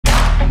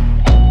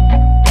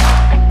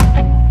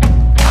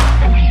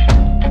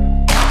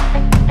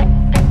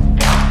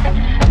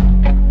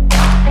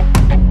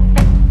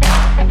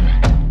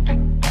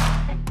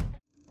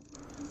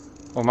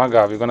Oh my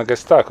god, we're gonna get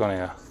stuck on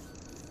here.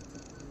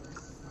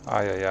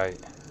 Ay, ay, ay.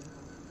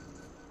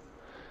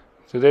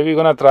 Today we're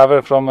gonna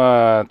travel from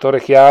Torre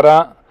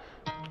Chiara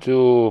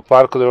to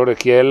Parco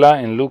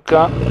dell'Orecchiella in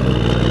Lucca.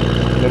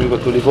 Then we go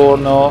to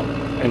Livorno,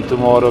 and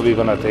tomorrow we're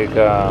gonna take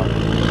a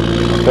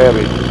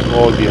ferry to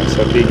Olbia in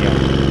Sardinia.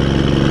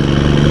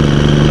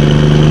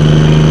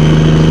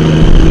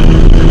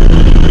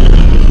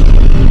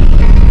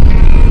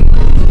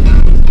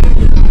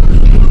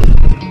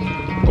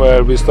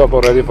 Where we stop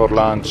already for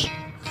lunch.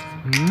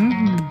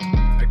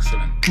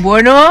 Excellent.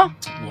 Bueno?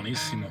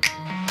 Buonissimo.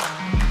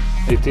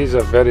 It is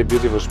a very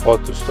beautiful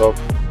spot to stop.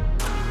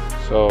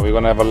 So we're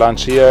gonna have a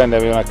lunch here and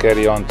then we're gonna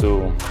carry on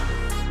to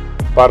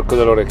Parco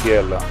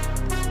dell'Orecchiella.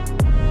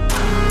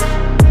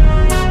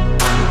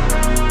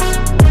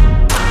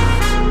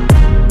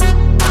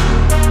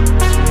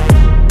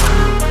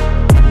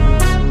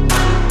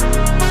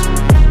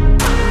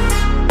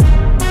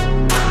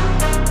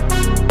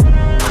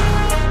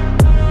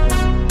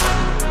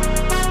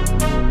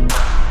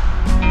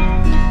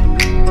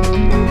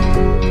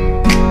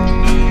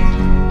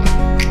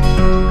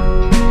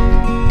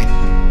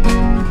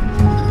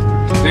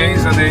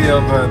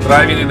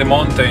 Driving in the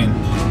mountain.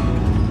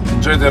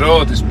 Enjoy the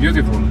road, it's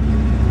beautiful.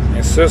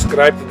 And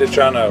subscribe to the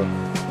channel.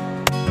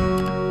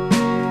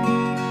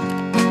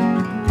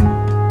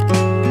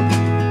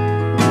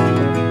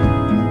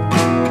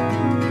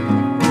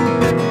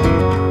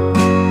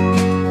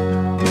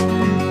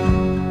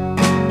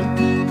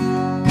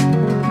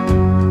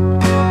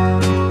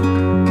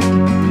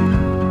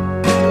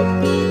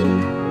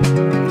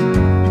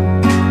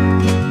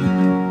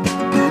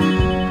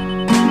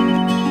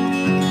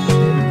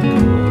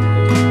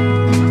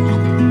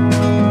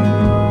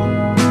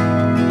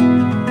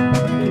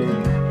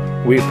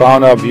 We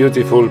found a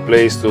beautiful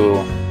place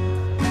to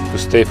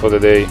stay for the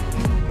day.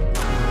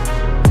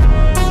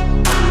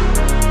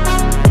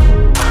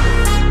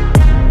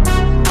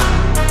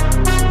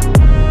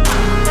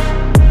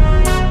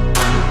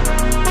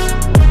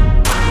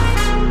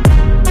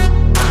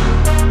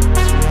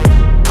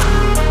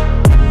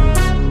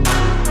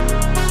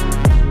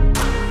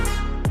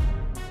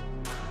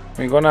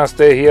 We're gonna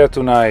stay here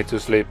tonight to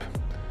sleep.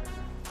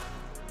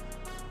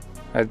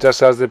 I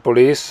just asked the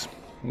police.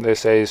 They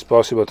say it's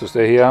possible to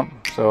stay here,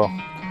 so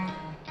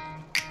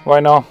why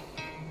not?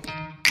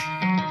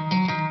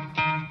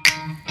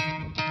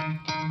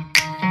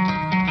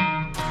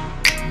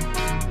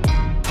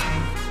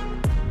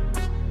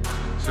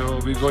 So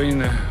we're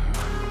going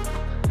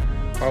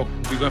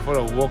for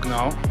a walk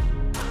now.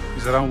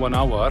 It's around 1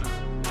 hour.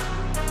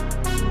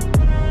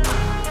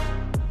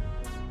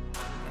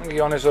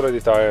 Guion is already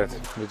tired.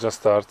 We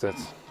just started.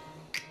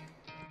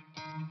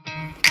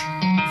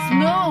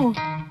 Snow!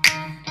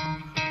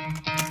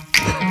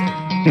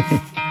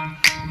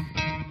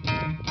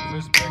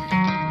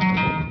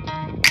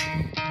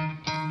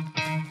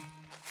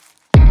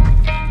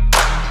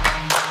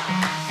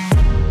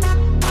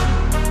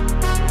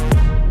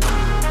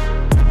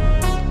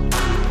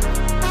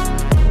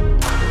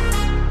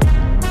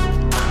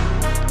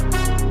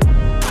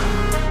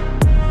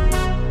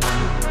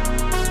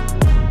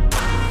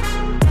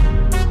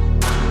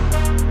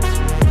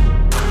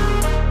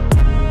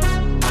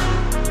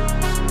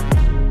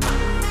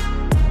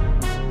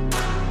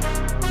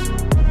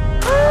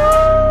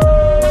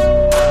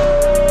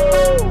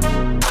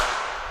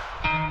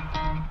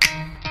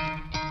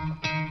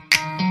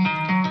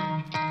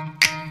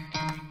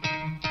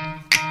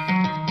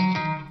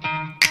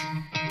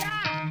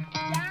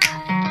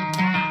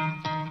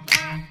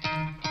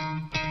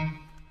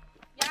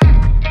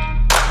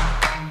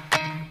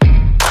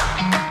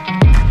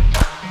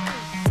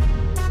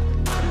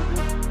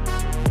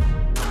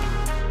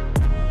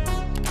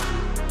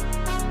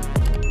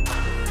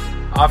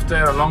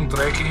 After a long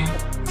trekking,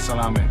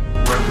 salame,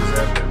 well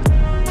deserved.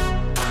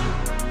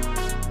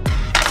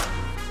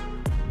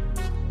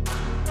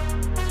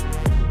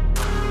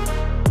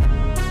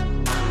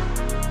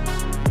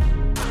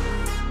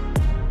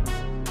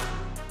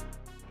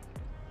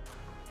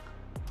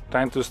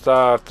 Time to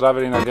start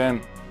traveling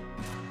again.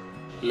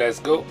 Let's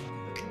go.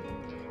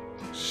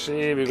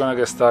 See, we're gonna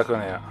get stuck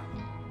on here.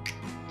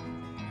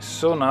 It's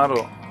so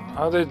narrow.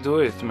 How they do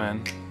it,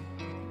 man?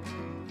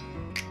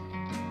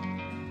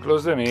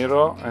 Close the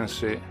mirror and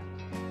see.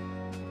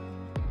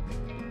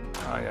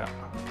 Ah, yeah.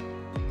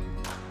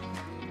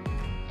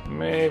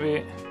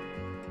 Maybe.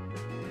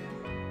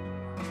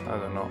 I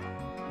don't know.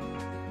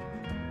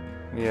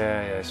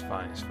 Yeah, it's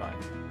fine, it's fine.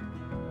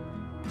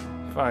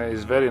 Fine,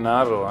 it's very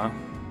narrow, huh?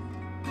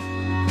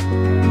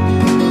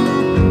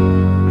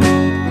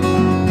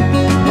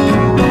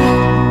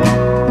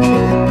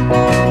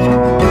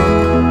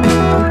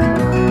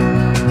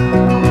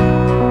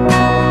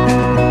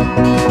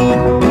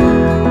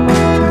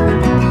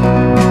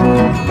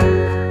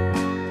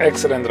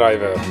 Excellent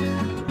driver.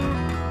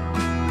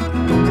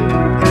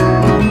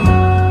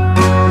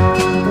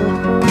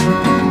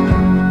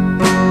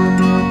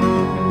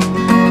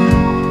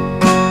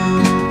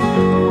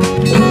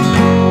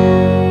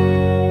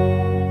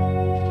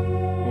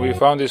 We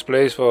found this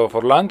place for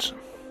lunch.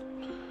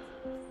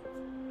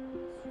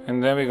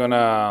 and then we're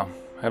gonna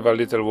have a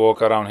little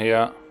walk around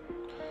here,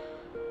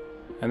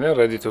 and then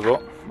ready to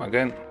go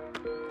again.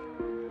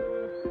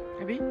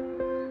 Maybe?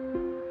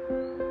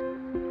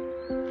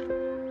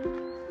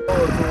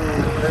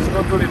 Let's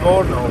go to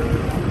Livorno.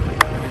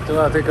 We're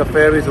gonna take a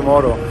ferry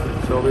tomorrow,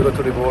 so we go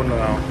to Livorno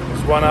now.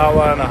 It's 1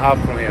 hour and a half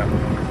from here.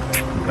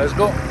 Let's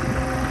go.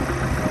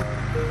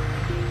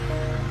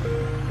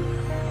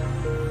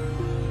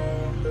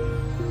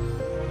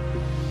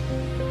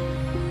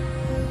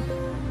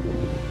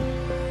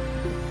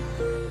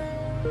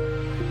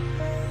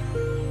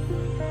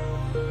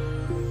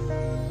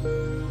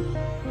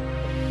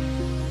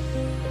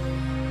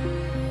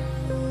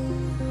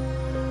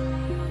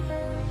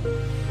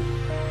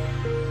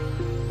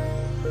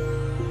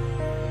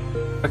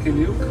 Lucky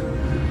Luke.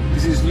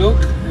 This is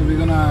Luke, and we're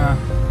gonna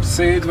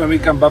see it when we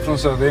come back from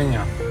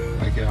Sardinia.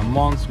 Like a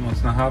month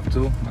and a half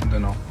too, I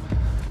don't know.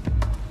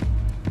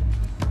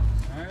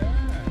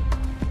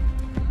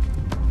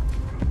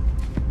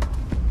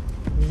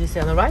 Did you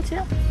say on the right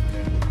here?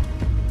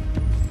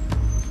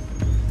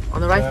 On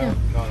the right here?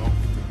 No, no.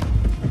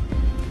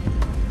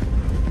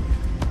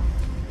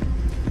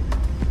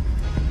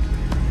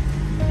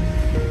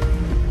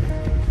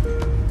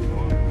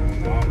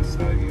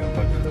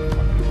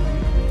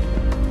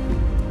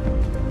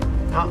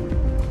 Oh,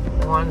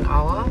 1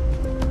 hour.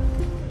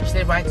 You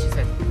said right, you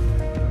said.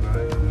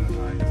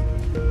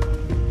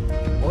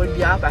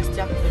 Olbia,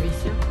 Bastia,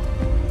 Révision,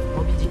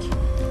 Morbidiki.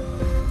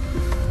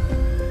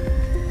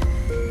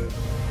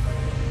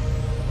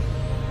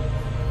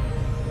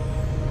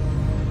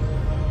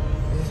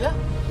 Is it?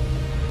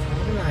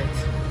 All night.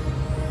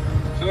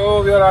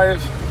 So we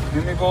arrive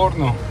in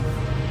Livorno.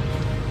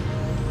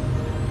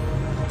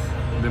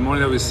 The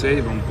money that we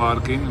save on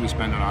parking, we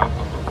spend on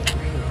alcohol.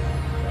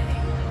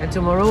 And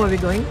tomorrow, where are we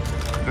going?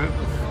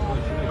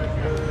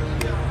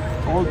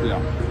 Olbia.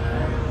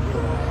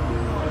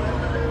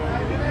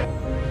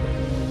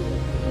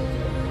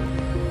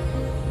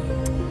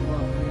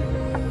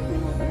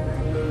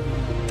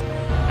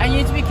 And you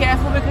need to be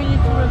careful because you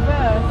need to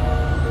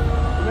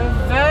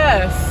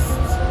reverse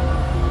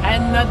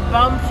and not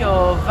bump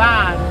your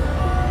van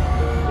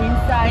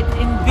inside,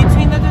 in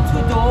between the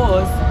two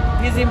doors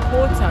is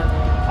important.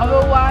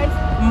 Otherwise,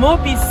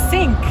 Moby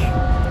sink.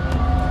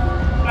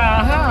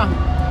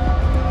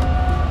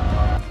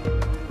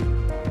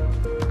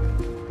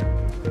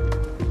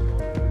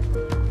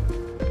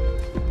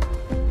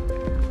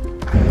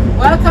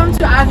 Welcome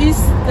to Avis,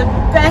 the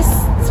best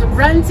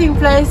renting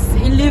place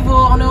in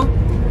Livorno.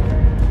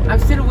 I'm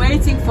still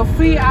waiting for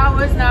 3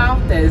 hours now.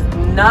 There's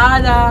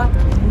nada,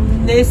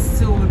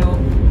 nessuno,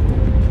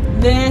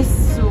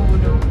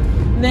 nessuno,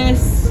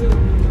 nessuno,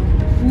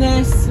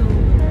 nessuno,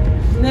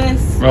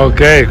 nessuno.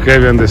 Okay,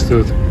 we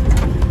understood.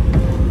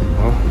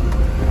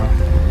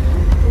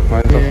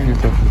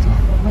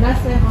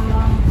 Buonasera,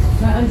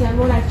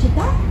 andiamo alla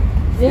città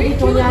e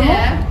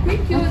ritorniamo.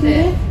 Qui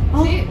chiude.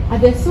 Oh, Sì.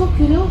 adesso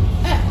chiudo?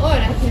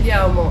 Ora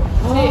chiudiamo.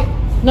 Sì.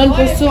 Non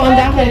Ora posso puoi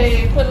andare.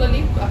 essere quello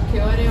lì a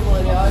che ore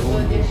vuole?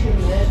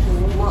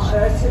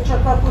 10:30. Se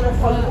c'è qualcuno a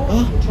fare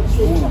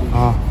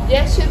Ah.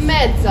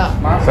 10:30. 10:30.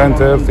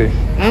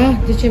 Ah,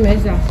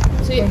 10:30.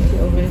 Sì.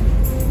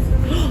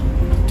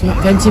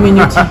 20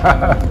 minuti.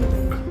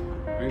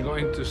 We're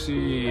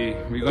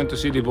going to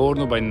see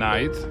Livorno by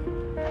night,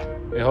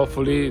 and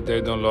hopefully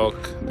they don't lock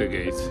the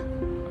gate,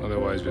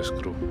 otherwise we're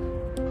screwed.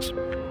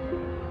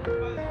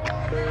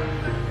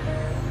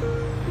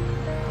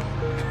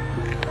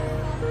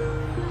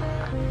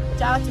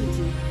 Ciao a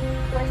tutti.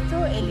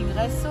 Questo è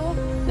l'ingresso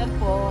del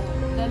porto.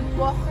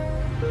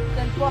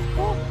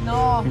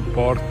 No. Il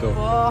porto.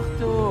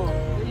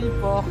 Il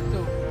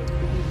porto,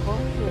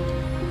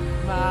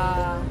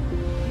 ma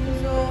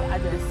chiuso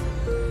adesso.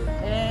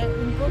 È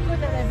un poco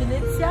della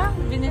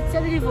Venezia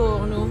di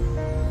Livorno.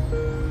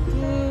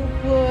 Tu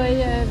puoi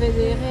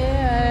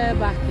vedere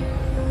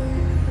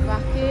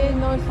barche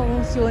non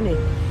funziona,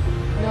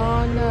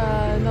 non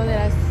è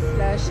la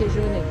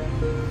stagione,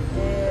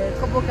 è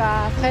troppo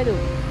freddo,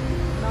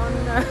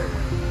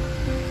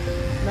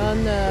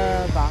 non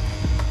va.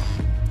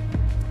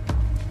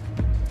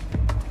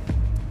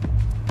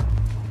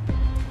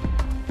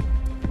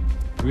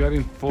 We are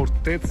in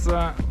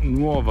Fortezza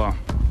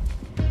Nuova.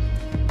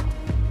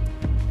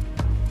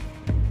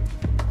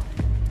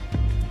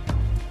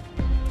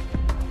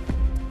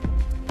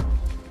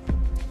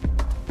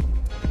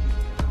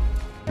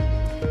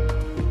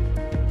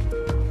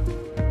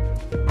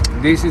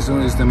 This is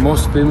the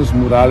most famous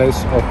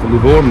murales of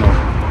Livorno.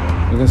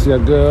 You can see a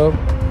girl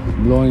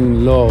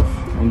blowing love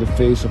on the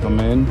face of a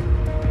man,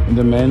 and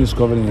the man is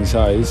covering his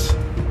eyes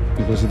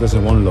because he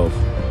doesn't want love,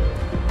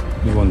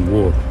 he wants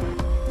war.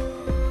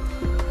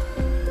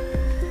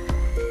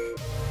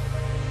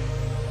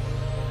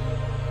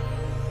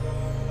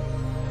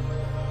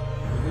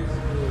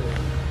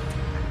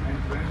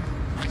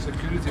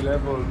 Security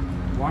level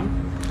 1,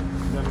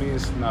 that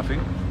means nothing,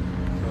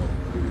 so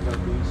we got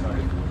to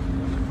inside.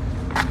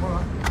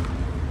 Voilà.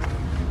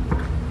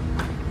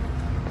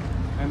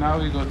 And now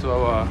we go to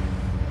our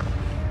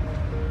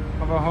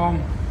home.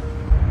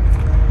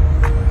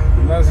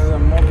 This is a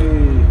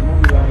movie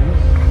line.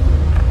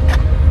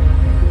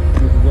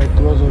 They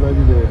close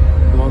already the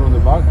door on the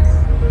back.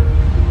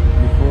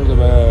 Before they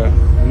were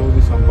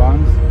loading some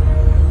vans,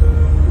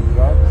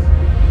 trucks.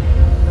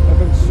 I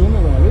think soon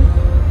they're gonna leave.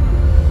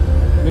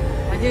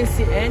 I didn't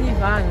see any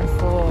van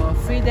for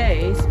 3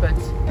 days, but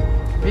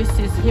this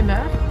is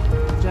Himmer,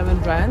 German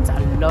brand. I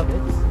love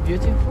it.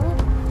 Beautiful.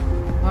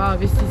 Wow,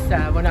 this is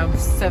when I'm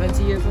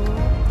 70 years old.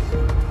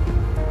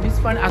 This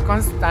one I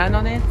can't stand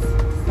on it,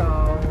 so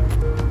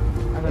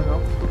I don't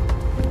know.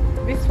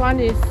 This one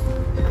is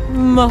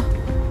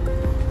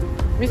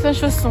this one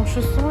chausson.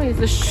 Chausson is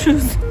the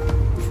shoes.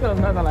 So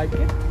no, I don't like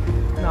it.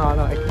 No, I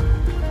don't like it.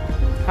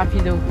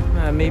 Rapido,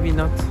 maybe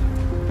not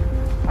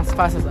as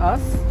fast as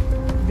us.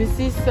 This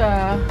is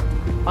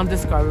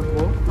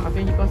undescribable. I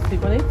think you can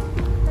sleep on it.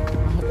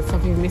 There's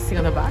something missing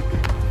on the back.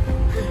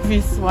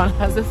 This one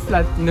has a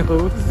flat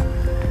nose.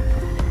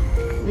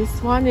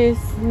 This one is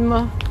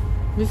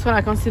this one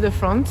I can't see the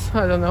front.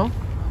 I don't know.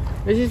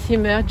 This is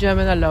Himmer,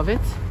 German. I love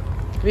it.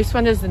 This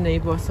one is the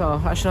neighbor,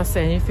 so I shouldn't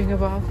say anything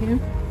about him.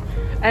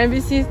 And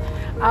this is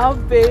our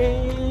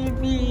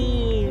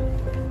baby,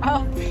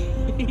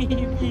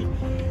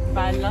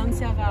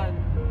 Valencia van.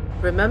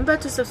 Remember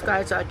to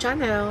subscribe to our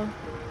channel.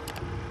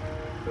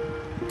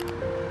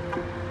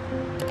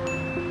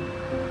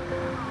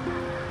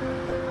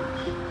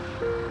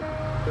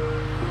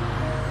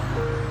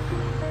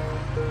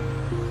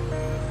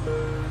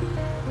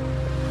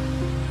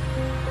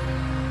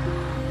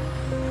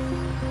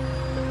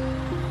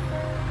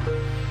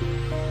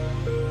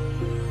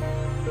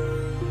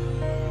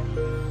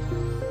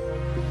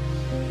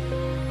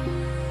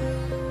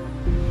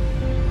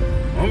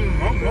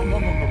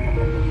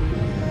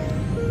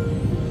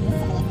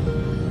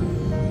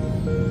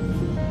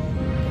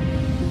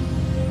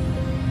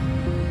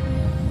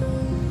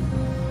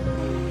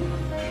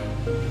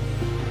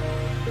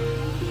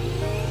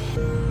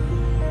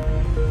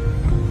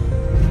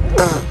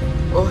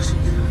 Oh shit.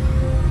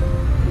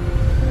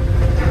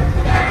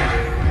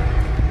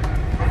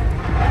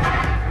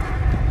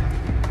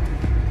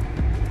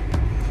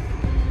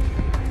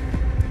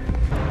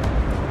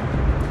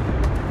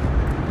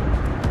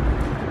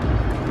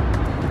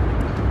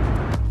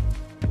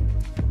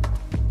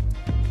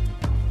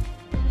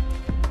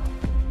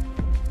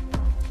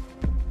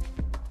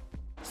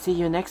 See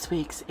you next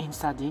week in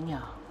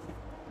Sardinia.